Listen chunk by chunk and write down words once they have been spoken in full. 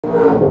Look,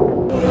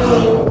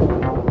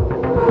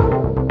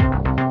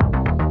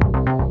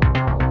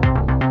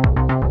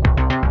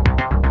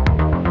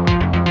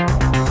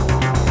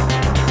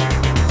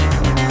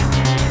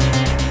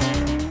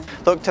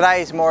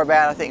 today is more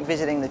about, I think,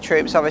 visiting the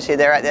troops. Obviously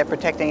they're out there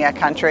protecting our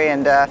country,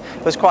 and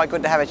it was quite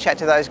good to have a chat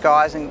to those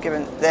guys and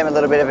giving them a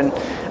little bit of an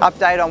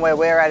update on where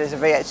we're at as a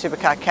V8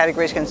 supercar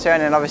category is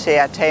concerned, and obviously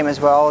our team as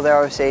well. There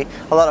are obviously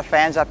a lot of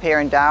fans up here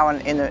in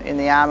Darwin in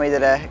the Army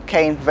that are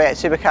keen V8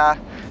 supercar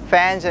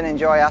fans and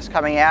enjoy us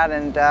coming out,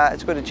 and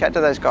it's good to chat to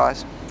those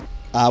guys.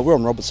 We're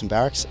on Robertson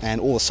Barracks,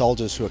 and all the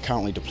soldiers who are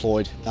currently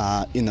deployed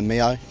in the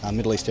MEO,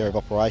 Middle East Area of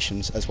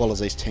Operations, as well as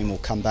these team will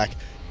come back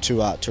to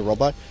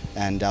Robbo,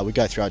 and we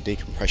go through our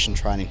decompression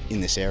training in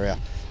this area.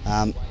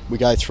 We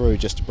go through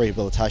just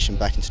rehabilitation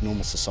back into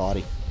normal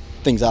society.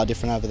 Things are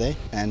different over there,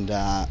 and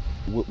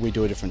we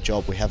do a different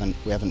job. We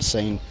haven't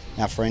seen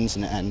our friends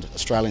and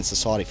Australian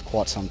society for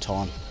quite some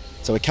time.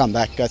 So we come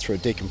back, go through a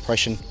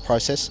decompression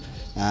process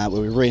where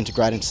we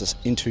reintegrate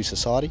into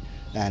society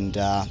and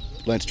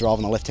learn to drive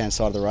on the left-hand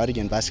side of the road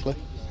again, basically.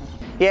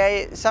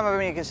 Yeah, some of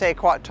them you can see are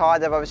quite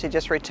tired. They've obviously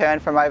just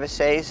returned from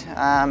overseas,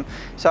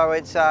 so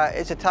it's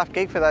a tough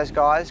gig for those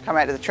guys. Come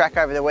out to the track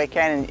over the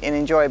weekend and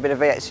enjoy a bit of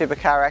V8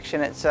 supercar action.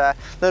 It's a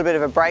little bit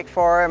of a break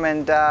for them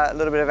and a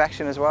little bit of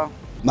action as well.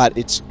 Mate,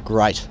 it's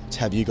great to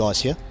have you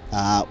guys here.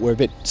 We're a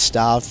bit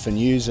starved for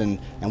news and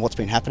what's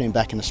been happening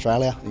back in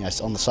Australia, you know,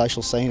 on the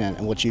social scene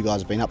and what you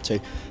guys have been up to.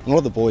 And a lot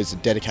of the boys are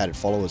dedicated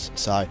followers,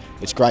 so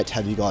it's great to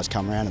have you guys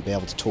come around and be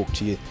able to talk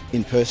to you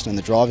in person and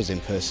the drivers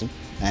in person,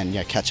 and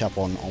catch up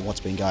on what's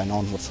been going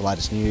on, what's the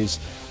latest news,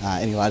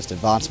 any latest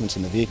advancements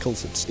in the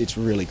vehicles. It's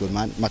really good,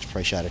 mate. Much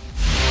appreciated.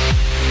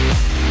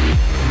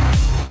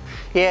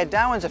 Yeah,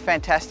 Darwin's a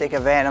fantastic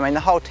event. I mean,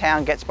 the whole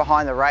town gets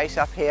behind the race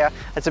up here.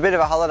 It's a bit of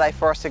a holiday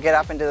for us to get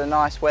up into the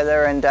nice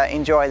weather and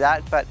enjoy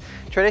that. But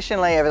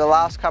traditionally, over the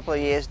last couple of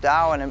years,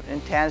 Darwin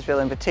and Townsville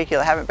in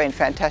particular haven't been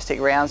fantastic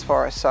rounds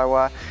for us.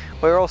 So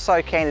we're all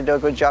so keen to do a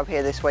good job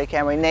here this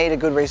weekend. We need a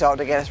good result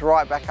to get us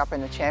right back up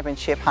in the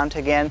championship hunt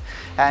again,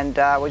 and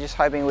we're just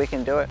hoping we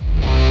can do it.